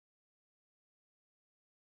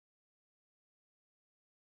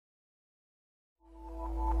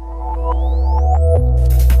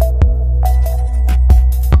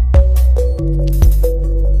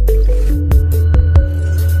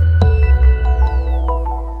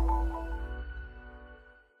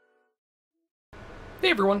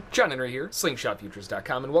everyone, John Henry here,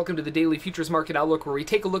 slingshotfutures.com, and welcome to the Daily Futures Market Outlook, where we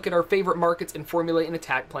take a look at our favorite markets and formulate an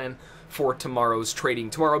attack plan for tomorrow's trading.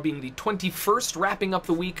 Tomorrow being the 21st, wrapping up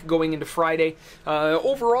the week, going into Friday.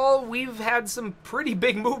 Overall, we've had some pretty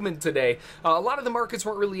big movement today. A lot of the markets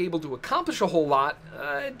weren't really able to accomplish a whole lot,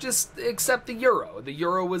 just except the euro. The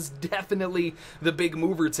euro was definitely the big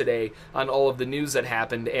mover today on all of the news that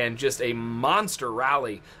happened, and just a monster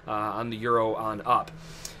rally on the euro on up.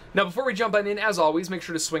 Now, before we jump on in, as always, make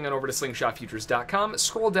sure to swing on over to slingshotfutures.com,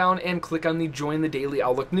 scroll down, and click on the Join the Daily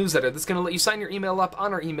Outlook newsletter. That's going to let you sign your email up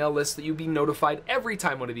on our email list so that you'll be notified every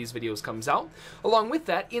time one of these videos comes out. Along with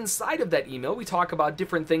that, inside of that email, we talk about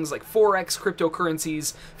different things like Forex,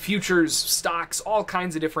 cryptocurrencies, futures, stocks, all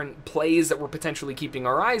kinds of different plays that we're potentially keeping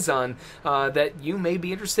our eyes on that you may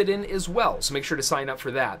be interested in as well. So make sure to sign up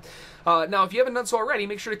for that. Now, if you haven't done so already,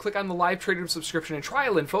 make sure to click on the live trader subscription and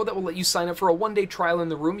trial info. That will let you sign up for a one-day trial in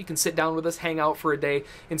the room. You can sit down with us, hang out for a day,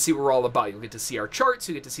 and see what we're all about. You'll get to see our charts,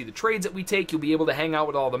 you'll get to see the trades that we take, you'll be able to hang out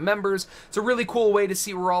with all the members. It's a really cool way to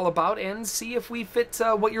see what we're all about and see if we fit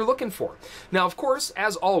what you're looking for. Now, of course,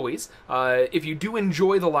 as always, if you do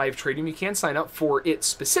enjoy the live trading, you can sign up for it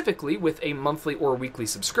specifically with a monthly or weekly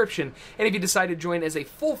subscription. And if you decide to join as a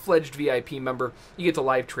full-fledged VIP member, you get the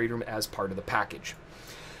live trade room as part of the package.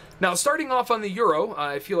 Now, starting off on the euro,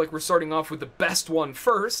 I feel like we're starting off with the best one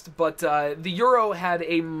first, but the euro had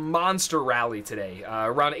a monster rally today.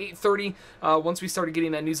 Around 8:30, once we started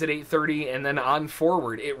getting that news at 8:30, and then on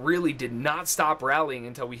forward, it really did not stop rallying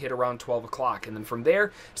until we hit around 12 o'clock. And then from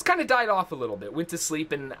there, just kind of died off a little bit, went to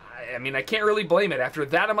sleep, and I mean, I can't really blame it. After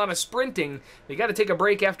that amount of sprinting, you got to take a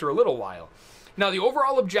break after a little while. Now, the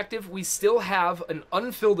overall objective, we still have an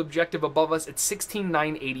unfilled objective above us at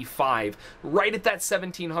 16,985, right at that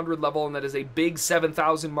 1,700 level, and that is a big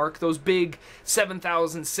 7,000 mark. Those big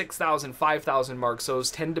 7,000, 6,000, 5,000 marks, those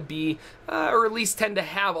tend to be, or at least tend to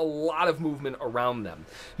have a lot of movement around them.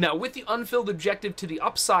 Now, with the unfilled objective to the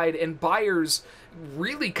upside and buyers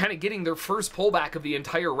really kind of getting their first pullback of the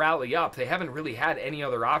entire rally up, they haven't really had any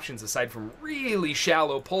other options aside from really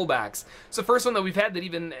shallow pullbacks. It's the first one that we've had that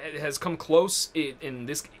even has come close in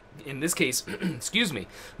this case, excuse me,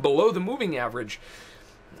 below the moving average.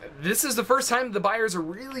 This is the first time the buyers are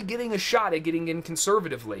really getting a shot at getting in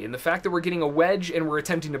conservatively, and the fact that we're getting a wedge and we're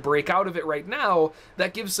attempting to break out of it right now,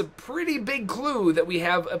 that gives a pretty big clue that we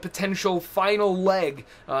have a potential final leg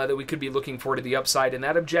that we could be looking for to the upside, and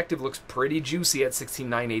that objective looks pretty juicy at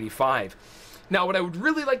 16,985. Now, what I would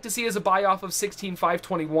really like to see is a buy off of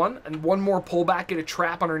 16,521 and one more pullback at a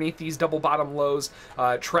trap underneath these double bottom lows,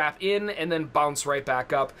 trap in, and then bounce right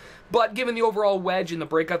back up. But given the overall wedge and the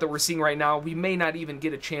breakout that we're seeing right now, we may not even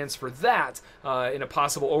get a chance for that in a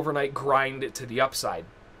possible overnight grind to the upside.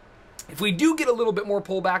 If we do get a little bit more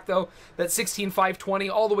pullback, though, that 16,520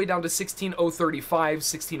 all the way down to 16,035,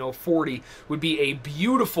 16,040 would be a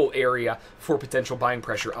beautiful area for potential buying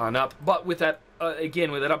pressure on up. But with that,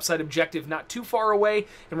 again, with that upside objective not too far away,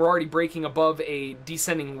 and we're already breaking above a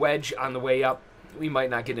descending wedge on the way up, we might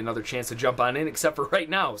not get another chance to jump on in, except for right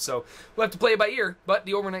now. So we'll have to play it by ear, but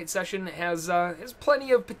the overnight session has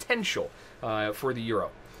plenty of potential for the euro.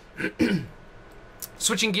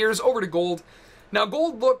 Switching gears over to gold. Now,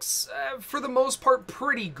 gold looks, for the most part,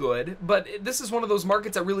 pretty good, but this is one of those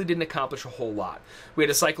markets that really didn't accomplish a whole lot. We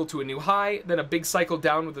had a cycle to a new high, then a big cycle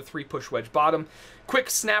down with a 3-push wedge bottom, quick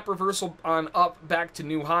snap reversal on up back to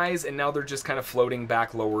new highs, and now they're just kind of floating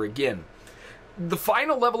back lower again. The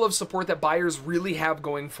final level of support that buyers really have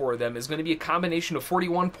going for them is going to be a combination of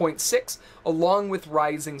 41.6 along with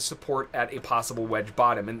rising support at a possible wedge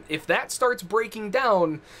bottom. And if that starts breaking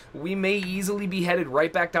down, we may easily be headed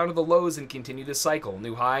right back down to the lows and continue the cycle.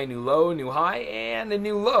 New high, new high, and a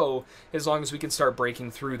new low, as long as we can start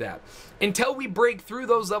breaking through that. Until we break through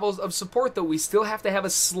those levels of support, though, we still have to have a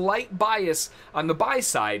slight bias on the buy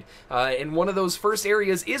side. And one of those first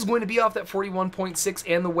areas is going to be off that 41.6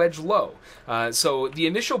 and the wedge low. So the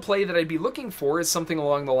initial play that I'd be looking for is something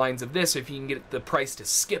along the lines of this, if you can get the price to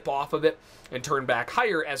skip off of it and turn back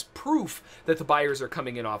higher as proof that the buyers are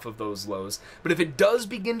coming in off of those lows. But if it does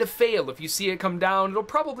begin to fail, if you see it come down, it'll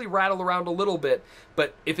probably rattle around a little bit,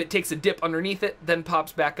 but if it takes a dip underneath it, then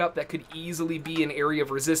pops back up, that could easily be an area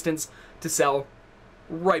of resistance to sell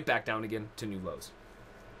right back down again to new lows.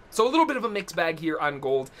 So a little bit of a mixed bag here on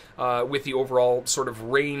gold with the overall sort of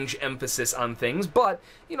range emphasis on things. But,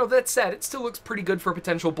 you know, that said, it still looks pretty good for a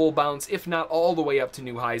potential bull bounce, if not all the way up to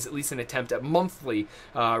new highs, at least an attempt at monthly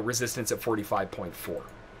resistance at 45.4.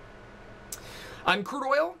 On crude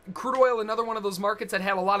oil, another one of those markets that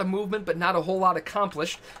had a lot of movement, but not a whole lot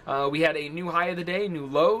accomplished. We had a new high of the day, new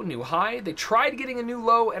low, new high. They tried getting a new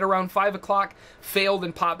low at around 5 o'clock, failed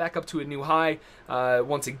and popped back up to a new high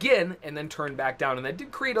once again, and then turned back down. And that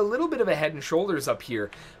did create a little bit of a head and shoulders up here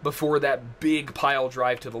before that big pile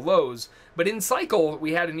drive to the lows. But in cycle,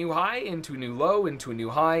 we had a new high, into a new low, into a new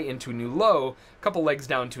high, into a new low, a couple legs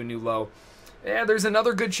down to a new low. Yeah, there's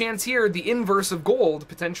another good chance here, the inverse of gold,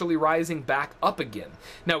 potentially rising back up again.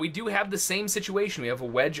 Now, we do have the same situation. We have a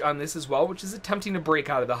wedge on this as well, which is attempting to break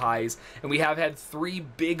out of the highs, and we have had 3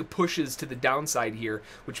 big pushes to the downside here,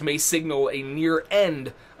 which may signal a near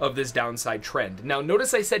end of this downside trend. Now,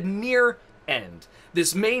 notice I said near end.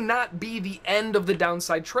 This may not be the end of the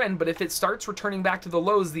downside trend, but if it starts returning back to the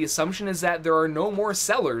lows, the assumption is that there are no more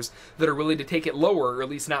sellers that are willing to take it lower, or at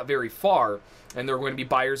least not very far, and there are going to be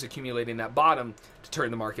buyers accumulating that bottom to turn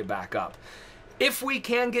the market back up. If we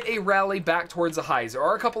can get a rally back towards the highs, there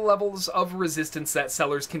are a couple levels of resistance that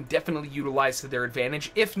sellers can definitely utilize to their advantage,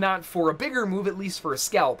 if not for a bigger move, at least for a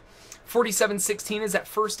scalp. 47.16 is that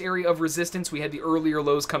first area of resistance. We had the earlier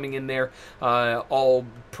lows coming in there all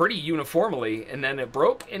pretty uniformly, and then it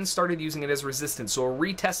broke and started using it as resistance. So a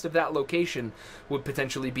retest of that location would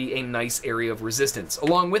potentially be a nice area of resistance.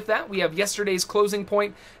 Along with that, we have yesterday's closing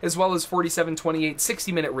point, as well as 47.28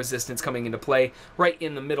 60-minute resistance coming into play right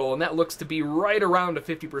in the middle, and that looks to be right around a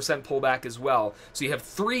 50% pullback as well. So you have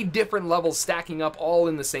 3 different levels stacking up all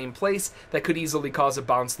in the same place that could easily cause a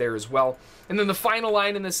bounce there as well. And then the final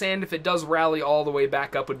line in the sand, if it does rally all the way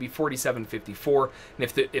back up, would be 47.54.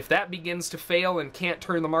 And if that begins to fail and can't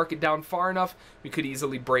turn the market down far enough, we could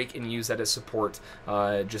easily break and use that as support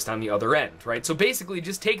just on the other end, right? So basically,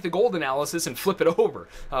 just take the gold analysis and flip it over.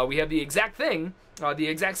 We have the exact thing, the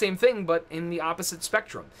exact same thing, but in the opposite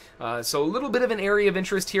spectrum. So a little bit of an area of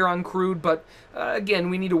interest here on crude, but again,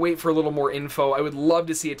 we need to wait for a little more info. I would love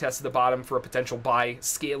to see a test of the bottom for a potential buy,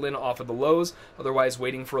 scale in off of the lows. Otherwise,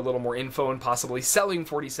 waiting for a little more info and possibly selling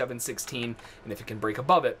 47.16, and if it can break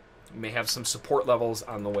above it, we may have some support levels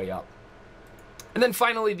on the way up. And then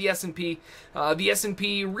finally, the S&P. The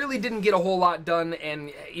S&P really didn't get a whole lot done,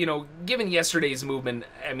 and, you know, given yesterday's movement,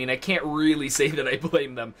 I mean, I can't really say that I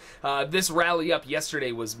blame them. This rally up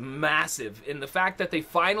yesterday was massive, and the fact that they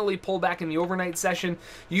finally pulled back in the overnight session,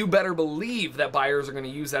 you better believe that buyers are going to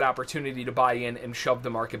use that opportunity to buy in and shove the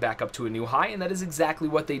market back up to a new high, and that is exactly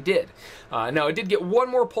what they did. Now, it did get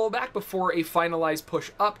one more pullback before a finalized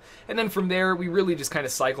push up, and then from there, we really just kind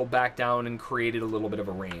of cycled back down and created a little bit of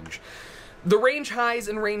a range. The range highs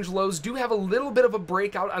and range lows do have a little bit of a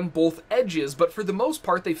breakout on both edges, but for the most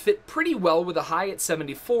part, they fit pretty well with a high at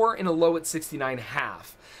 74 and a low at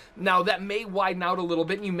 69.5. Now, that may widen out a little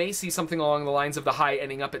bit, and you may see something along the lines of the high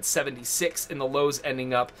ending up at 76 and the lows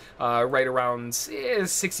ending up right around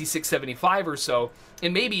 66, 75 or so,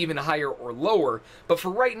 and maybe even higher or lower. But for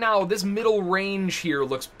right now, this middle range here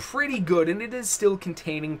looks pretty good, and it is still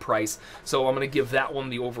containing price, so I'm going to give that one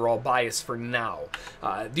the overall bias for now.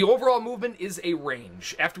 The overall movement is a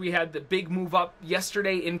range. After we had the big move up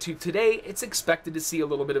yesterday into today, it's expected to see a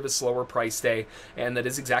little bit of a slower price day, and that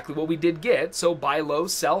is exactly what we did get. So buy low,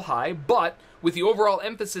 sell high, but with the overall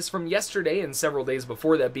emphasis from yesterday and several days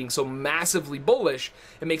before that being so massively bullish,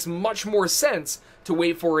 it makes much more sense to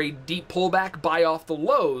wait for a deep pullback, buy off the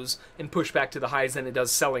lows, and push back to the highs than it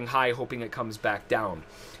does selling high, hoping it comes back down.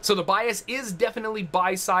 So the bias is definitely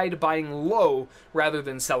buy side, buying low rather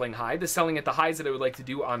than selling high. The selling at the highs that I would like to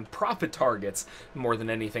do on profit targets more than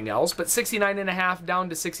anything else. But 69.5 down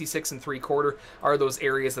to 66 3/4 are those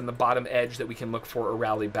areas on the bottom edge that we can look for a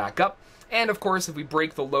rally back up. And of course, if we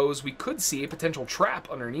break the lows, we could see a potential trap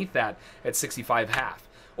underneath that at 65.5.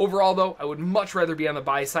 Overall, though, I would much rather be on the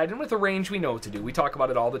buy side, and with a range, we know what to do. We talk about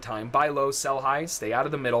it all the time. Buy low, sell high, stay out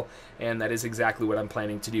of the middle, and that is exactly what I'm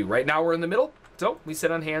planning to do. Right now, we're in the middle, so we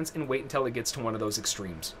sit on hands and wait until it gets to one of those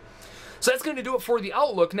extremes. So that's going to do it for the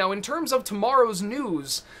outlook. Now, in terms of tomorrow's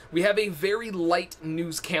news, we have a very light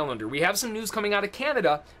news calendar. We have some news coming out of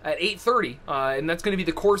Canada at 8:30, and that's going to be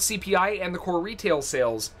the core CPI and the core retail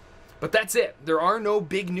sales. But that's it. There are no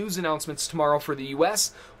big news announcements tomorrow for the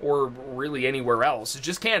US or really anywhere else. It's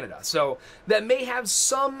just Canada. So that may have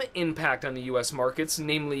some impact on the US markets,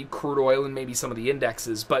 namely crude oil and maybe some of the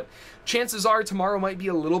indexes. But chances are tomorrow might be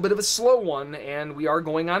a little bit of a slow one, and we are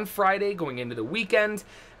going on Friday, going into the weekend.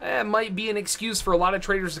 It might be an excuse for a lot of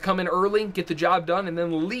traders to come in early, get the job done, and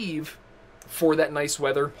then leave for that nice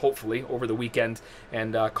weather, hopefully, over the weekend,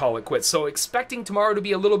 and call it quits. So expecting tomorrow to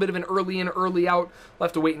be a little bit of an early in, early out. We'll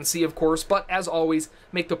have to wait and see, of course. But as always,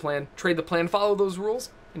 make the plan, trade the plan, follow those rules,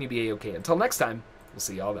 and you'll be A-okay. Until next time, we'll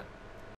see y'all then.